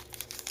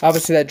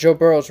 Obviously, that Joe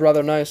Burrow is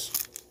rather nice.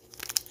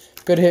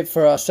 Good hit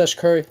for Sesh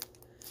Curry.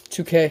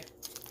 2K.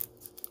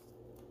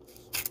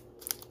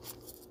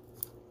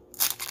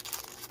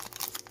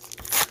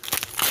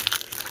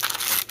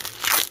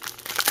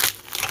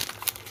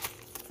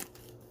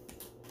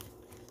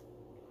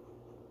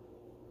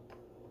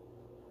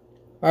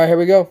 Alright, here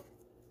we go.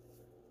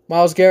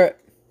 Myles Garrett.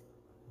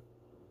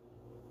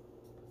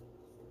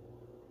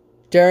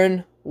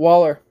 Darren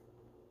Waller.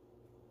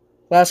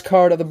 Last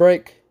card of the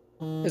break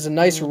is a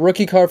nice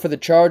rookie card for the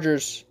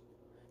Chargers.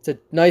 It's a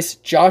nice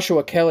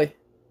Joshua Kelly.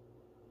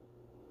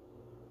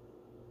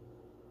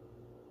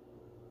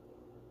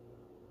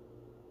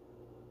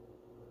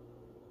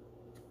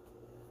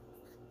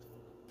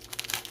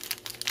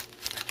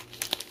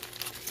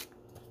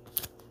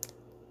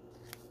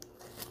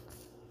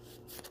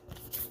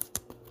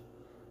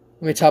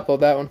 Let me top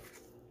load that one.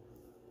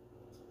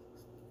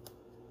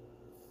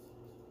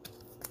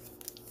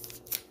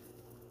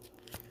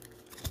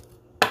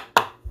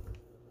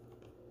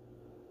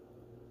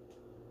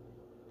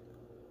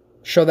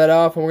 Show that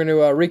off, and we're going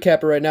to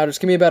recap it right now.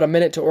 Just give me about a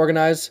minute to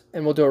organize,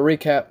 and we'll do a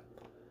recap.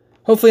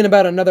 Hopefully in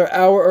about another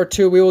hour or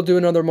two, we will do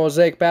another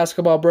Mosaic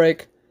basketball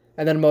break,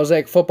 and then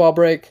Mosaic football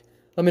break.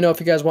 Let me know if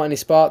you guys want any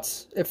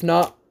spots. If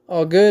not,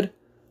 all good.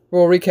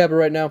 We'll recap it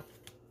right now.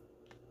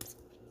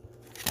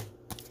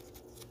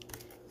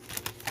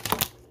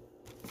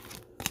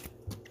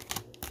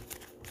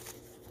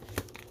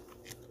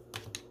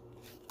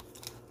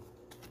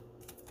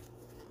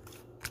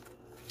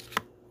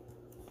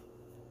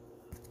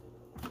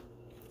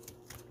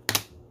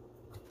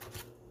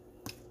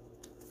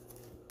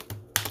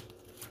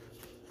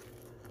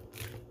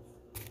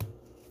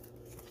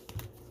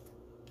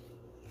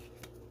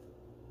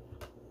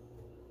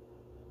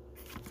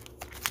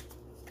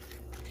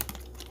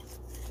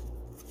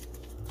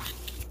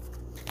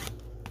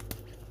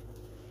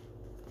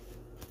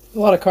 A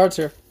lot of cards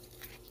here.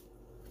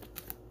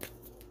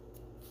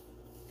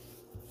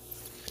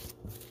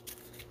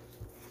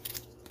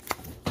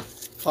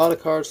 A lot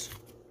of cards.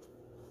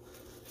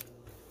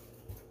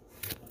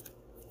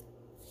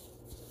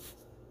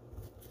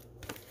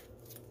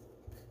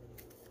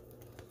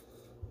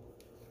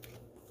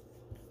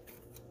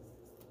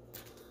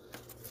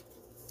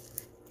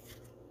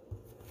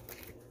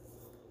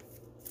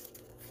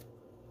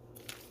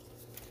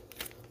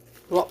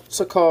 Lots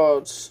of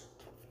cards.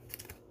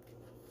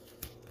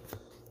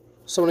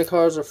 So many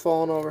cards are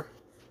falling over.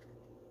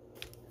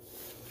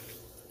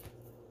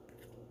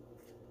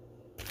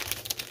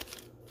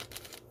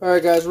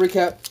 Alright guys,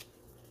 recap.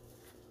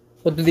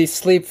 We'll do these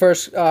sleeved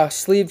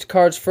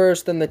cards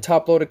first, then the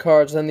top loaded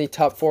cards, then the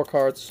top 4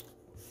 cards.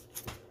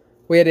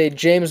 We had a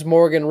James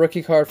Morgan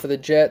rookie card for the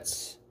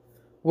Jets.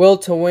 Will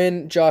to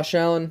win, Josh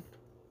Allen.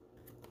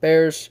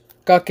 Bears.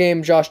 Got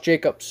game, Josh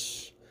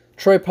Jacobs.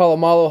 Troy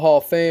Polamalu, Hall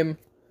of Fame.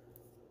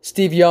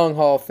 Steve Young,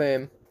 Hall of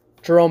Fame.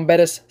 Jerome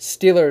Bettis,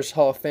 Steelers,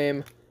 Hall of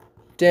Fame.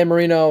 Dan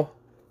Marino,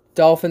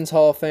 Dolphins,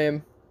 Hall of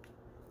Fame.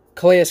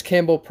 Calais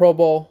Campbell, Pro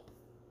Bowl.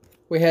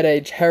 We had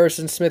a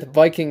Harrison Smith,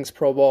 Vikings,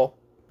 Pro Bowl.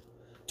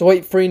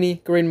 Dwight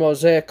Freeney, Green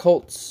Mosaic,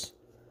 Colts.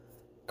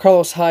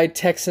 Carlos Hyde,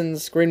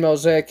 Texans, Green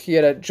Mosaic. You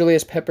had a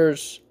Julius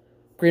Peppers,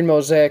 Green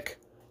Mosaic.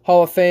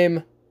 Hall of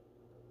Fame.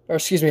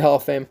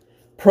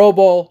 Pro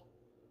Bowl,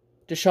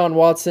 Deshaun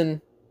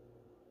Watson,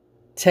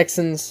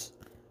 Texans.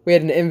 We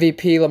had an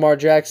MVP, Lamar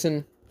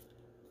Jackson.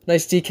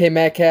 Nice DK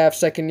Metcalf,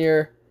 second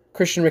year.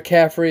 Christian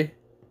McCaffrey,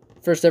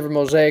 first ever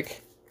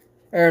Mosaic.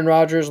 Aaron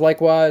Rodgers,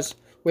 likewise.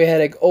 We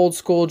had an old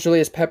school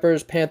Julius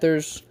Peppers,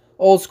 Panthers.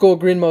 Old school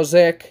Green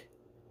Mosaic,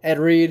 Ed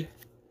Reed.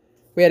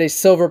 We had a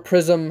silver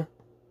Prizm,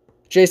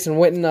 Jason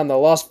Witten on the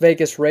Las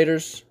Vegas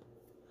Raiders.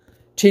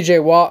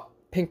 TJ Watt,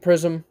 pink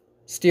Prizm,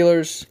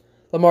 Steelers.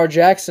 Lamar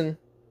Jackson,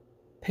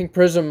 pink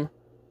Prizm,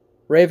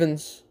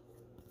 Ravens.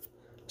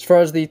 As far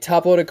as the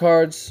top loaded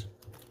cards,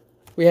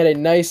 we had a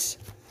nice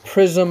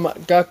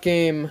Prizm Gut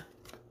Game,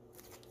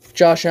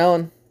 Josh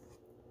Allen.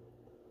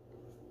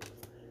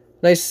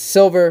 Nice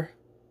silver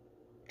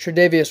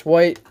Tre'Davious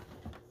White.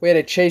 We had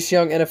a Chase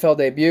Young NFL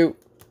debut.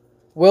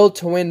 Will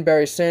to win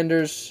Barry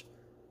Sanders.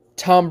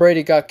 Tom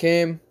Brady got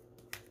game.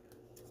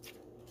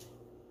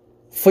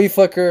 Flea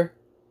Flicker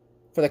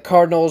for the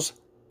Cardinals.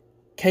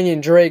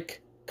 Kenyon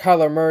Drake.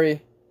 Kyler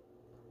Murray.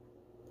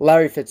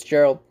 Larry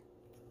Fitzgerald.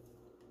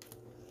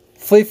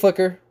 Flea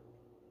Flicker.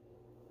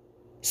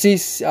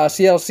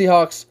 Seattle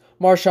Seahawks.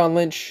 Marshawn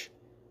Lynch.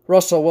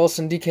 Russell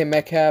Wilson. DK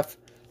Metcalf.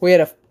 We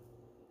had a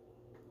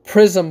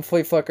Prizm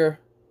Flea Flicker.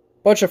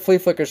 Bunch of Flea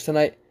Flickers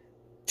tonight.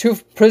 2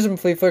 Prizm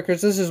Flea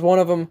Flickers. This is one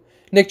of them.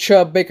 Nick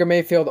Chubb, Baker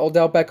Mayfield,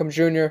 Odell Beckham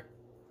Jr.,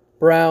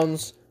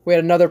 Browns. We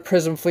had another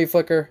Prizm Flea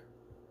Flicker.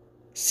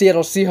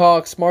 Seattle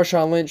Seahawks,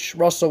 Marshawn Lynch,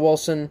 Russell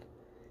Wilson,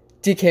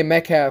 DK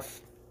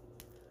Metcalf.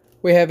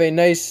 We have a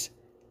nice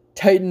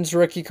Titans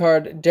rookie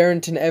card,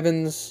 Darrington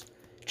Evans,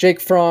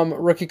 Jake Fromm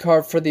rookie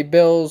card for the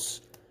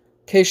Bills,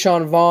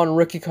 Keyshawn Vaughn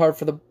rookie card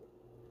for the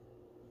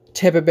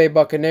Tampa Bay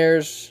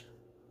Buccaneers,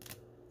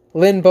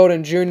 Lynn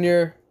Bowden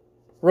Jr.,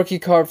 rookie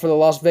card for the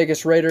Las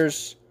Vegas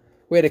Raiders.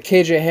 We had a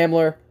KJ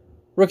Hamler,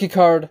 rookie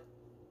card,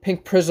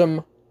 Pink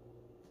Prizm,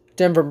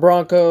 Denver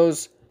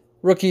Broncos,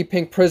 rookie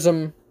Pink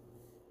Prizm,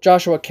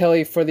 Joshua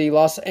Kelly for the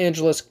Los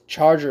Angeles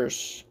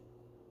Chargers.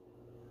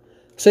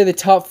 Say the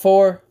top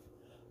 4,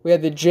 we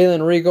had the Jalen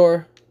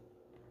Reagor,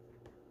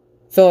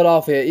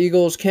 Philadelphia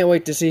Eagles. Can't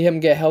wait to see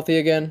him get healthy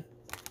again.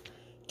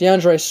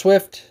 DeAndre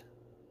Swift,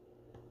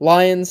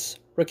 Lions,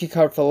 rookie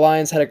card for the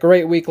Lions. Had a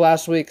great week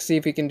last week. See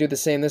if he can do the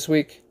same this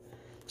week.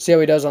 See how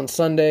he does on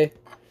Sunday.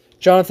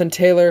 Jonathan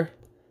Taylor.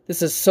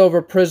 This is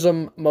Silver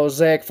Prizm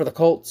Mosaic for the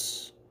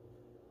Colts.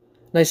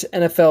 Nice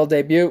NFL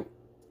debut.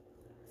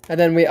 And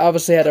then we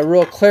obviously had a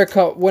real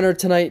clear-cut winner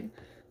tonight.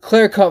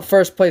 Clear-cut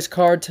first place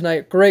card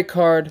tonight. Great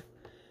card.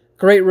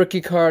 Great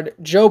rookie card.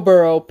 Joe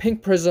Burrow,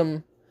 Pink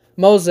Prizm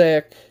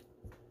Mosaic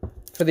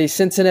for the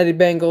Cincinnati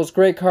Bengals.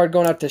 Great card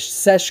going out to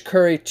Sesh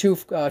Curry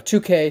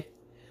 2K.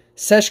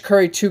 Sesh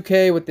Curry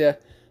 2K with the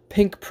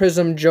Pink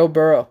Prizm Joe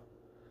Burrow.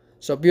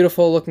 So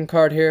beautiful looking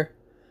card here.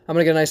 I'm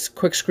going to get a nice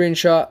quick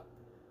screenshot.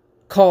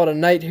 Call it a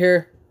night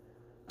here.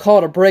 Call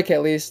it a break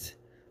at least.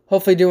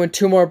 Hopefully doing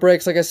 2 more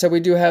breaks. Like I said, we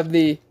do have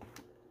the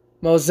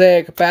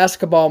Mosaic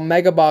Basketball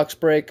Mega Box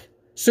break.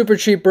 Super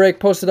cheap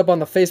break posted up on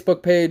the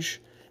Facebook page.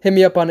 Hit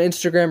me up on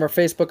Instagram or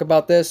Facebook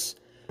about this.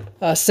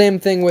 Same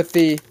thing with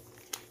the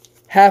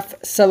half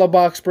cello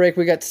box break.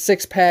 We got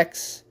 6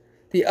 packs.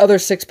 The other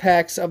 6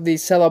 packs of the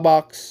cello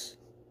box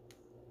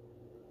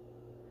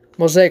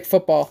Mosaic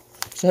football.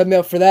 So hit me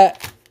up for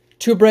that.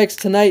 2 breaks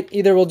tonight.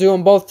 Either we'll do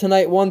them both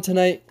tonight, 1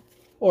 tonight,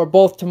 or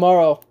both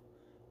tomorrow.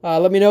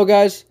 Let me know,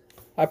 guys.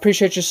 I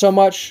appreciate you so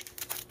much.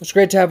 It's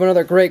great to have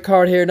another great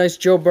card here. Nice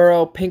Joe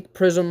Burrow, Pink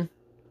Prizm.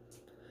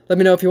 Let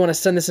me know if you want to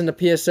send this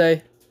into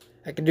PSA.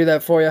 I can do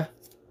that for you.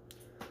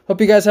 Hope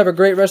you guys have a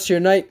great rest of your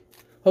night.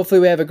 Hopefully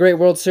we have a great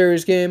World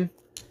Series game.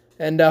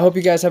 And I hope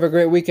you guys have a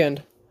great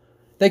weekend.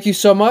 Thank you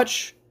so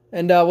much.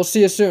 And we'll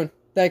see you soon.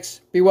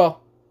 Thanks. Be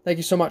well. Thank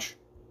you so much.